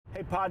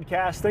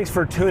Podcast. Thanks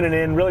for tuning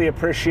in. Really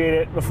appreciate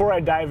it. Before I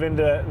dive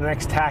into the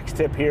next tax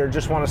tip here,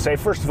 just want to say,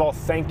 first of all,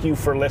 thank you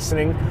for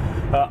listening.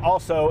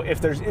 Also,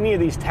 if there's any of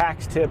these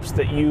tax tips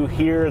that you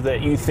hear that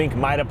you think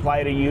might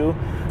apply to you,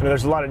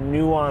 there's a lot of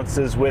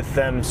nuances with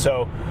them.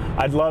 So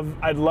I'd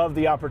love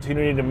the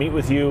opportunity to meet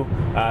with you,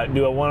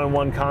 do a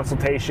one-on-one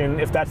consultation.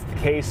 If that's the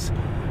case,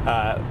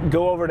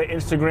 go over to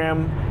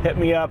Instagram, hit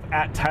me up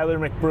at Tyler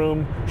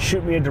McBroom,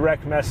 shoot me a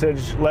direct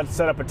message. Let's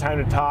set up a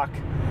time to talk,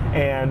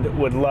 and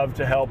would love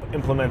to help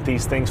implement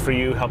these things for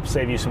you, help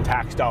save you some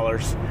tax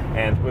dollars.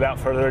 And without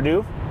further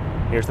ado,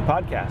 here's the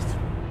podcast.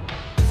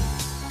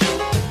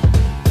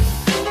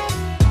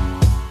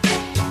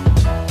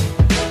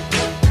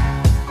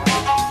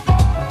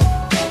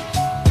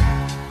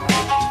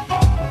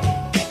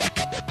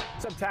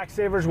 What's up, tax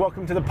savers?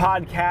 Welcome to the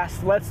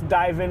podcast. Let's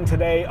dive in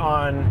today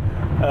on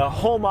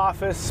home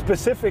office,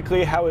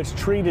 specifically how it's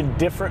treated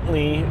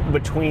differently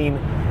between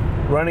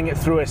running it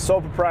through a sole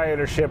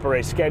proprietorship or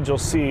a Schedule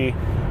C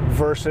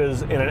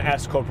versus in an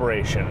S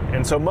corporation.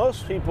 And so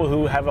most people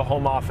who have a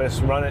home office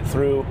run it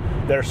through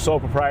their sole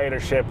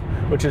proprietorship,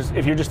 which is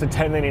if you're just a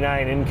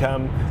 1099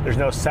 income, there's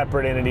no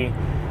separate entity.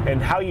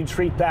 And how you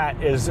treat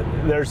that is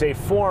there's a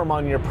form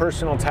on your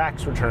personal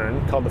tax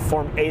return called the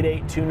Form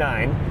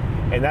 8829,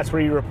 and that's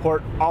where you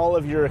report all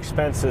of your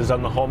expenses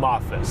on the home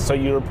office. So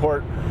you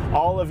report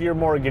all of your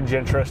mortgage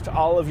interest,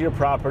 all of your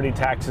property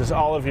taxes,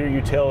 all of your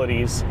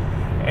utilities,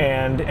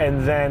 and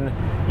then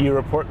you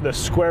report the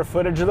square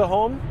footage of the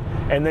home,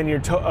 and then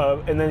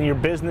your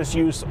business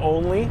use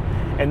only,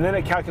 and then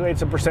it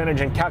calculates a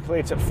percentage and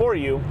calculates it for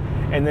you,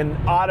 and then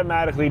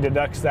automatically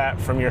deducts that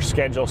from your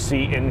Schedule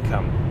C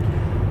income.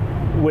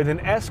 With an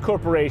S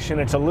corporation,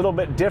 it's a little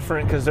bit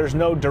different because there's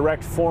no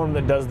direct form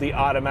that does the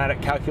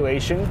automatic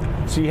calculation,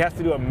 so you have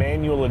to do a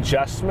manual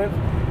adjustment.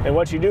 And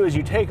what you do is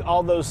you take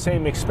all those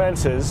same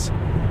expenses,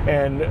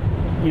 and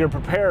your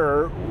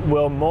preparer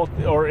will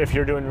or if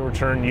you're doing a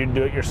return, you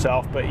do it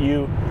yourself, but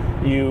you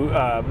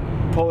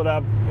pull it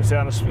up, say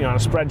on a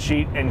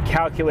spreadsheet, and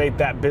calculate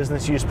that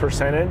business use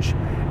percentage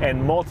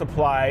and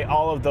multiply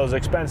all of those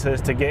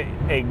expenses to get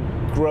a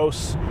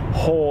gross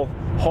whole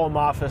home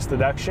office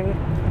deduction.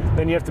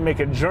 Then you have to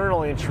make a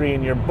journal entry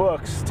in your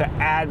books to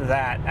add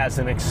that as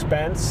an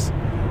expense,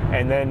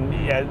 and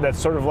then that's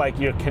sort of like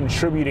you're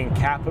contributing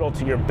capital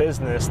to your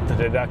business to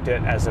deduct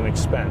it as an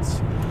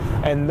expense.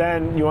 And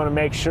then you want to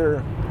make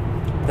sure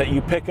that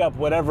you pick up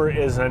whatever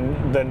is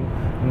the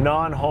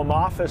non-home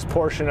office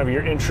portion of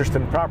your interest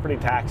and property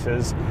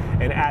taxes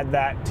and add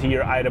that to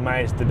your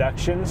itemized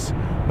deductions,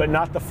 but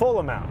not the full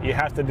amount. You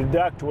have to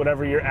deduct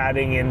whatever you're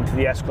adding into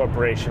the S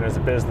corporation as a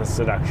business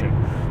deduction.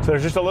 So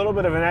there's just a little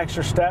bit of an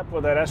extra step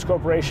with that S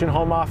corporation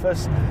home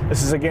office.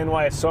 This is again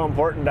why it's so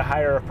important to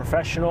hire a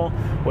professional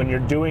when you're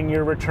doing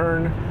your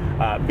return,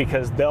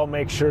 because they'll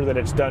make sure that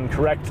it's done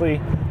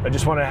correctly. I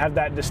just want to have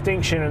that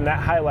distinction and that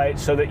highlight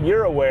so that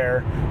you're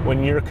aware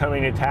when you're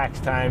coming to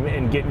tax time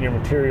and getting your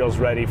materials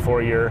ready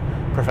for your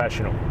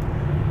professional.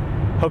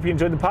 Hope you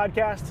enjoyed the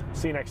podcast.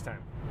 See you next time.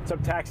 What's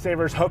up, tax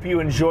savers? Hope you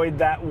enjoyed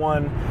that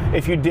one.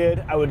 If you did,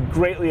 I would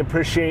greatly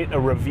appreciate a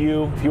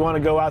review. If you want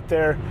to go out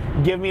there,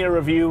 give me a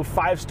review.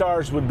 5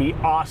 stars would be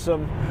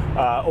awesome.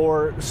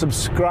 Or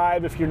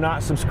subscribe if you're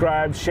not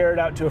subscribed. Share it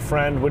out to a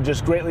friend. Would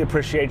just greatly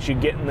appreciate you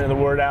getting the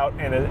word out.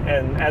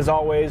 And as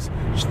always,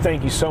 just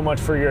thank you so much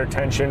for your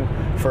attention,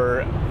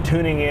 for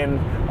tuning in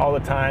all the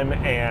time,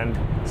 and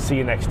see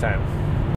you next time.